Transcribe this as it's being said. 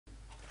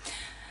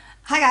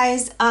Hi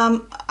guys,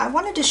 I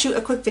wanted to shoot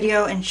a quick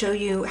video and show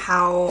you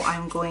how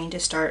I'm going to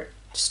start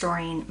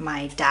storing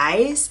my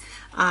dies.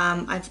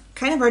 I've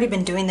kind of already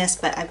been doing this,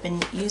 but I've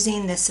been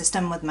using this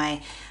system with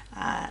my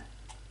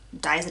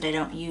dies that I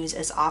don't use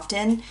as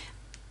often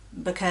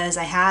because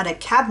I had a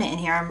cabinet in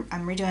here.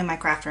 I'm redoing my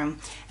craft room,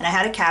 and I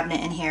had a cabinet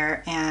in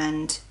here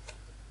and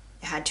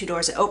it had two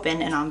doors that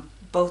open, and on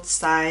both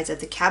sides of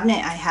the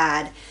cabinet I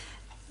had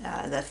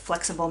the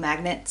flexible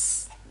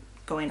magnets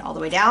going all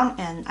the way down,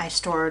 and I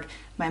stored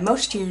my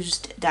most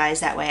used dies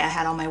that way. I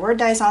had all my word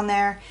dies on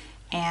there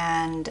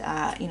and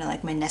you know,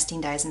 like my nesting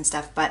dies and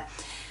stuff, but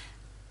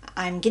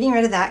I'm getting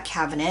rid of that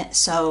cabinet,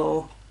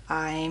 so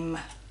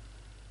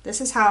this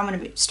is how I'm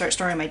going to start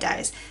storing my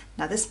dies.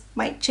 Now this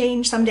might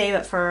change someday,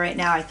 but for right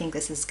now I think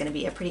this is going to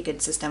be a pretty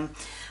good system.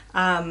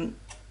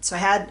 So I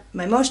had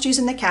my most used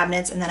in the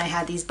cabinets, and then I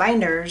had these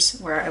binders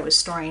where I was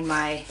storing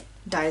my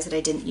dies that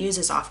I didn't use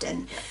as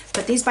often.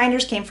 But these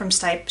binders came from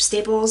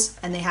Staples,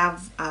 and they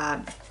have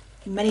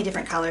many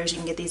different colors you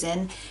can get these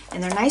in,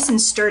 and they're nice and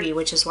sturdy,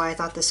 which is why I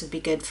thought this would be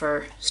good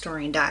for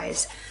storing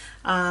dies.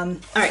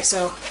 Alright,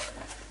 so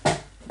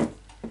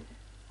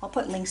I'll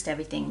put links to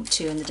everything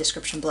too in the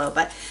description below,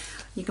 but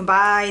you can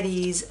buy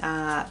these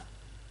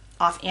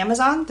off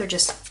Amazon. They're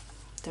just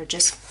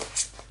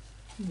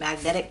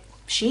magnetic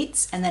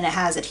sheets, and then it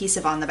has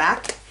adhesive on the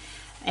back,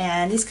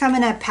 and these come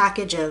in a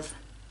package of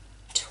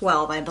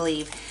 12, I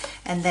believe.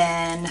 And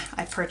then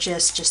I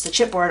purchased just the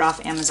chipboard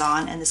off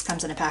Amazon, and this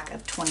comes in a pack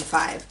of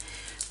 25.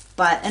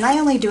 And I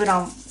only do it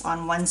on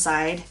one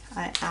side.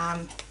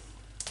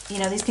 You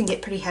know, these can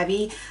get pretty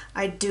heavy.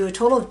 I do a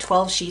total of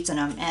 12 sheets in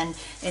them, and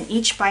in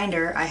each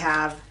binder I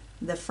have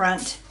the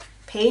front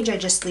page I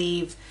just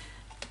leave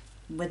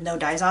with no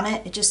dies on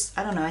it. It just,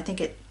 I don't know, I think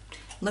it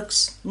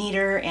looks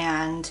neater,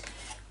 and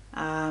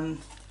I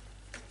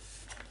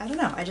don't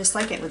know, I just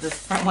like it with the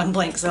front one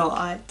blank, so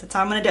that's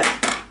how I'm gonna do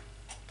it.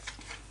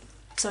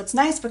 So it's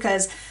nice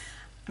because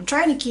I'm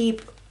trying to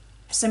keep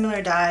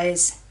similar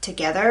dies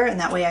together, and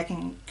that way I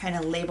can kind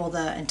of label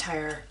the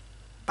entire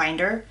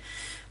binder.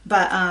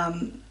 But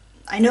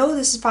I know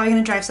this is probably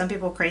going to drive some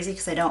people crazy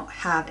because I don't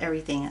have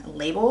everything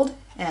labeled,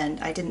 and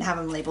I didn't have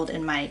them labeled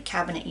in my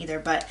cabinet either,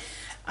 but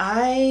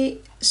I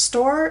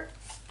store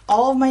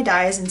all of my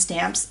dies and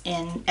stamps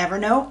in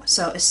Evernote.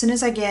 So as soon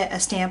as I get a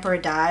stamp or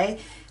a die,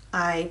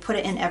 I put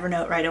it in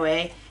Evernote right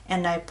away,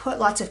 and I put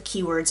lots of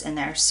keywords in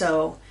there.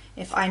 So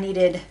if I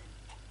needed,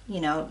 you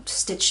know,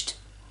 stitched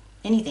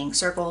anything,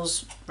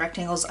 circles,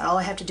 rectangles, all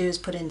I have to do is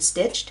put in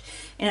stitched,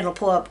 and it'll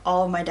pull up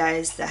all of my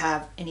dies that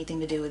have anything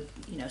to do with,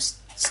 you know,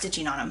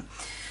 stitching on them.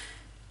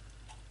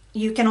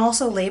 You can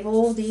also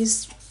label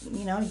these,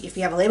 you know, if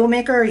you have a label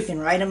maker, you can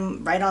write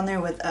them right on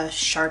there with a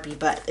Sharpie,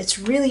 but it's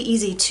really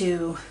easy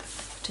to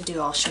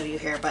do. I'll show you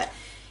here. But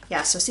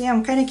yeah, so see,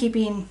 I'm kind of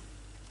keeping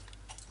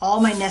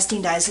all my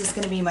nesting dies. This is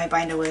going to be my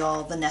binder with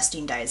all the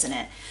nesting dies in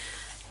it.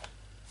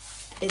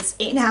 It's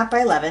 8.5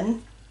 by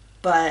 11,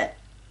 but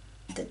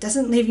that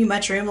doesn't leave you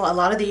much room. A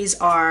lot of these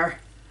are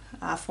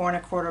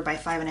 4.25 by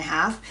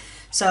 5.5,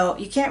 so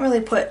you can't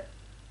really put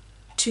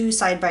two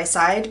side by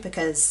side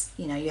because,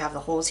 you know, you have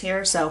the holes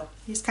here, so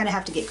you just kind of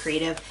have to get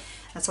creative.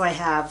 That's why I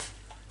have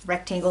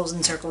rectangles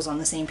and circles on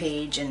the same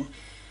page, and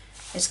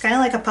it's kind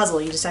of like a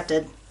puzzle. You just have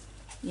to,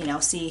 you know,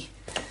 see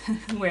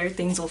where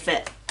things will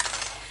fit.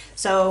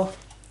 So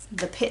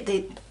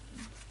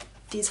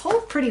these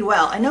hold pretty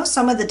well. I know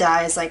some of the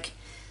dies, like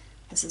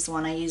this is the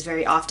one I use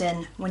very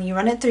often, when you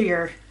run it through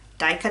your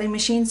die cutting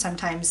machine,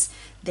 sometimes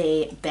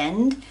they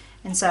bend,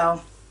 and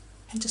so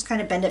you just kind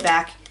of bend it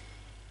back,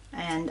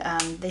 and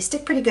they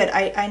stick pretty good.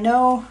 I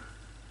know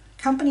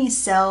companies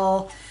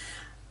sell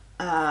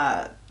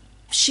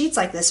sheets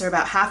like this, are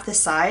about half the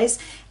size,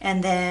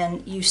 and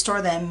then you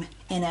store them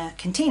in a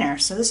container.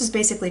 So this is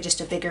basically just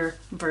a bigger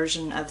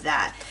version of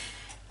that.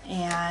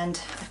 And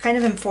I've kind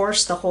of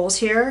enforced the holes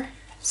here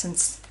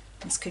since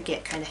this could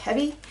get kind of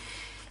heavy.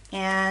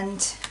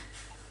 And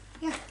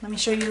yeah, let me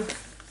show you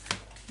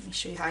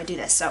how I do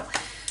this. So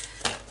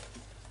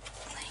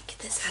let me get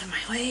this out of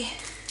my way.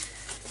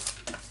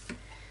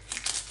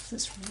 This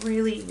is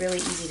really, really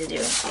easy to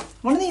do.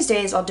 One of these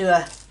days I'll do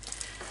a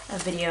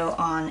video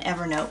on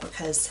Evernote,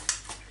 because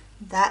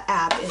that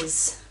app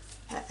is,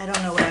 I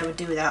don't know what I would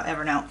do without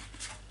Evernote.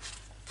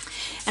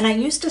 And I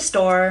used to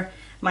store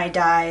my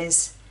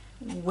dies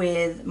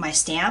with my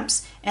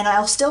stamps, and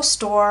I'll still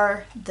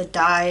store the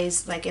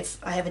dies, like if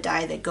I have a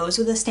die that goes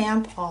with a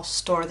stamp, I'll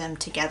store them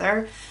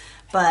together.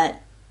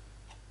 But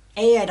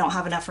I don't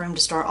have enough room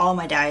to store all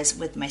my dies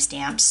with my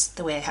stamps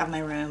the way I have my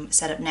room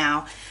set up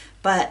now.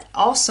 But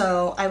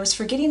also I was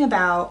forgetting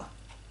about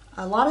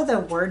a lot of the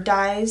word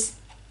dies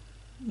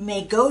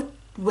may go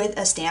with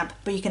a stamp,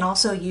 but you can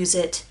also use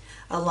it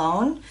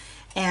alone,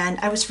 and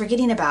I was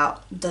forgetting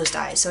about those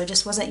dies, so I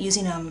just wasn't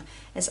using them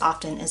as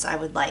often as I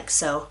would like.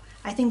 So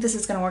I think this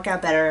is going to work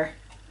out better.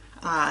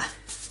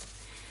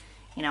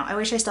 You know, I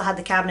wish I still had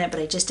the cabinet, but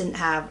I just didn't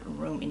have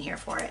room in here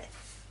for it.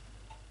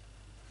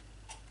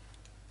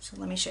 So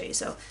let me show you.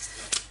 So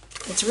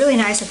it's really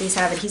nice that these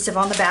have adhesive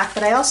on the back,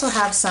 but I also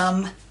have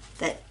some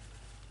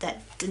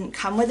that didn't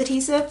come with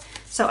adhesive,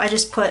 so I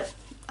just put,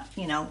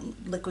 you know,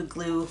 liquid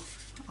glue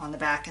on the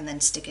back and then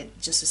stick it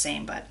just the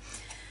same. But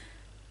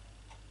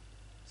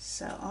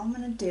so all I'm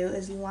going to do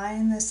is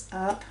line this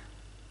up.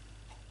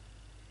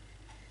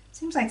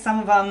 Seems like some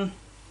of them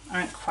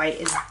aren't quite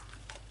as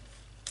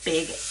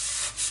big. It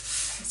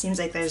seems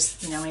like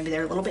there's, you know, maybe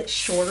they're a little bit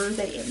shorter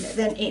than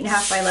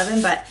 8.5 by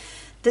 11, but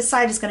this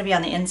side is going to be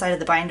on the inside of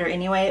the binder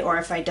anyway, or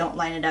if I don't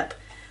line it up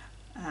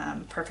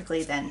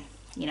perfectly, then,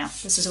 you know,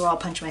 this is where I'll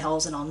punch my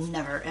holes and I'll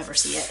never ever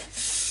see it.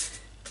 So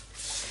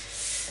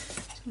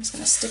I'm just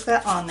going to stick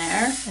that on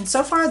there, and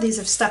so far these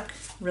have stuck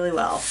really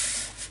well.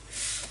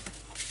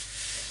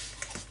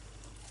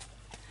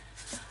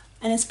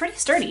 And it's pretty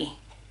sturdy,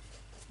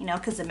 you know,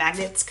 because the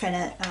magnet's kind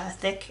of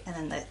thick, and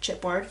then the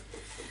chipboard.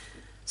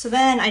 So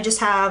then I just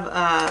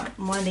have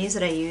one of these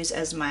that I use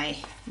as my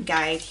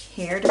guide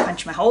here to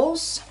punch my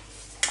holes.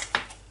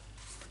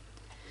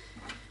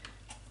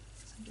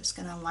 So I'm just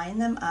going to line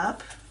them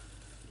up.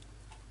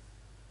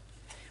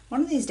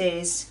 One of these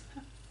days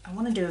I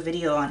want to do a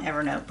video on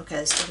Evernote,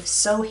 because it is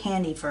so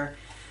handy for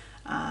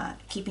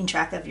keeping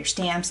track of your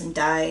stamps and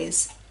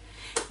dies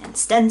and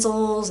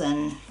stencils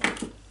and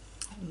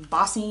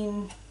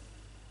embossing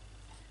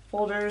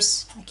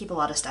folders. I keep a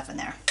lot of stuff in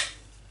there.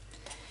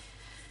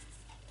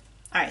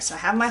 Alright, so I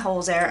have my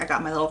holes there. I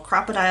got my little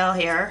Crop-A-Dile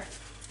here,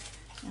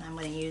 and I'm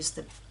going to use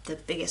the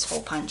biggest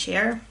hole punch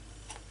here.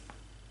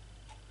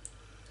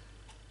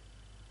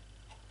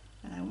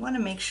 And I want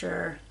to make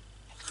sure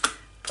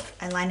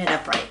I line it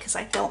up right, because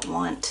I don't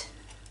want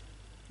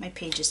my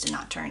pages to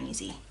not turn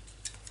easy.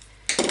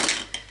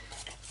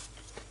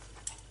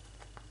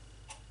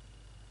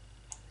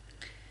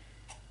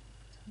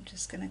 I'm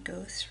just going to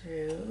go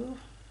through.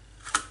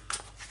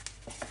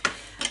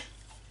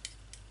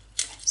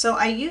 So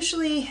I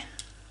usually,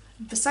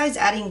 besides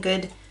adding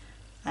good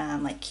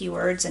like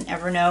keywords in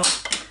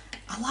Evernote,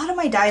 a lot of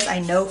my dies I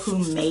know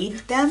who made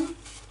them.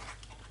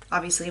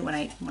 Obviously when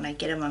I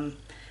get them,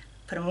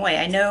 put them away,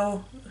 I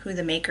know who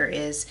the maker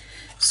is.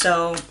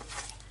 So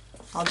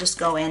I'll just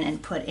go in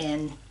and put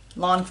in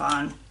Lawn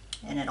Fawn,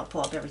 and it'll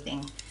pull up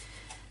everything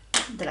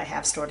that I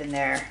have stored in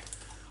there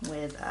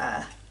with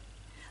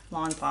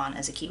Lawn Fawn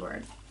as a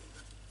keyword.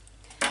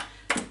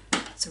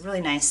 It's a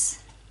really nice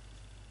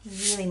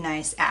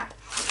app.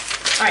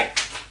 Alright,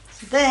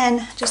 so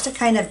then just to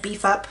kind of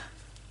beef up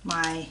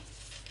my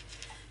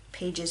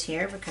pages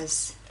here,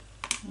 because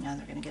you know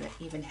they're going to get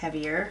even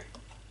heavier,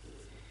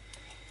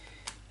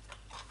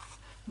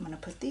 I'm going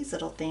to put these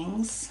little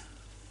things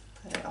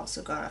that I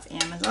also got off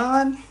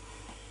Amazon.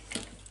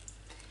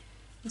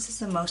 This is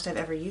the most I've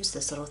ever used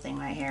this little thing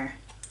right here.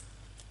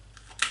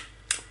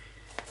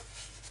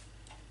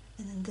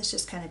 And then this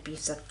just kind of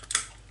beefs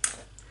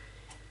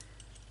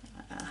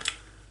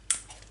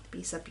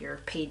up your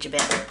page a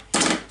bit.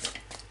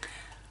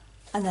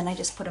 And then I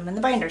just put them in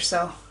the binder.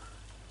 So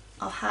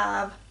I'll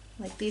have,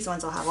 like these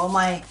ones, I'll have all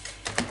my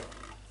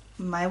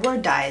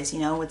word dies, you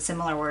know, with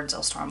similar words.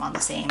 I'll store them on the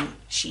same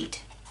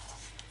sheet.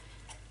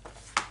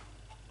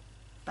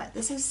 But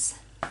this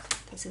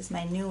is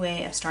my new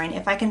way of storing.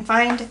 If I can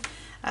find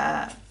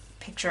a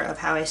picture of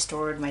how I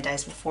stored my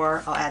dies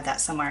before, I'll add that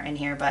somewhere in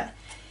here. But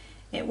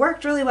it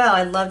worked really well.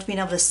 I loved being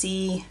able to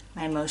see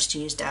my most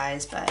used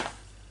dies, but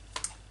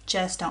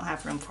just don't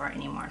have room for it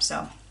anymore.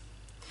 So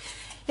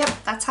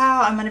yep, that's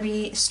how I'm going to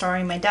be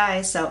storing my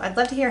dies. So I'd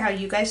love to hear how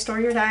you guys store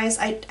your dies.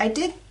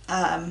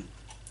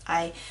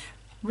 I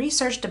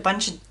researched a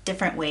bunch of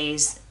different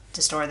ways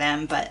to store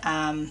them, but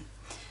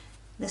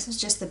this is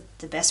just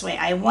the best way.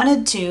 I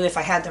wanted to, if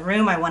I had the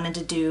room, I wanted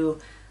to do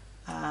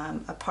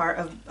a part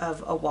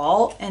of a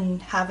wall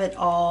and have it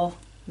all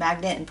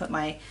magnet and put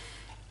my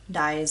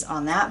dies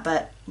on that,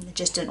 but it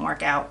just didn't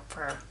work out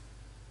for,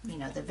 you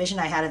know, the vision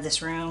I had of this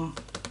room.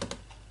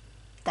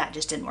 That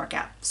just didn't work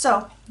out.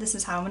 So this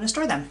is how I'm going to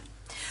store them.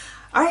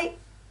 All right,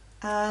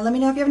 let me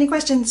know if you have any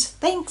questions.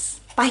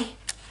 Thanks. Bye.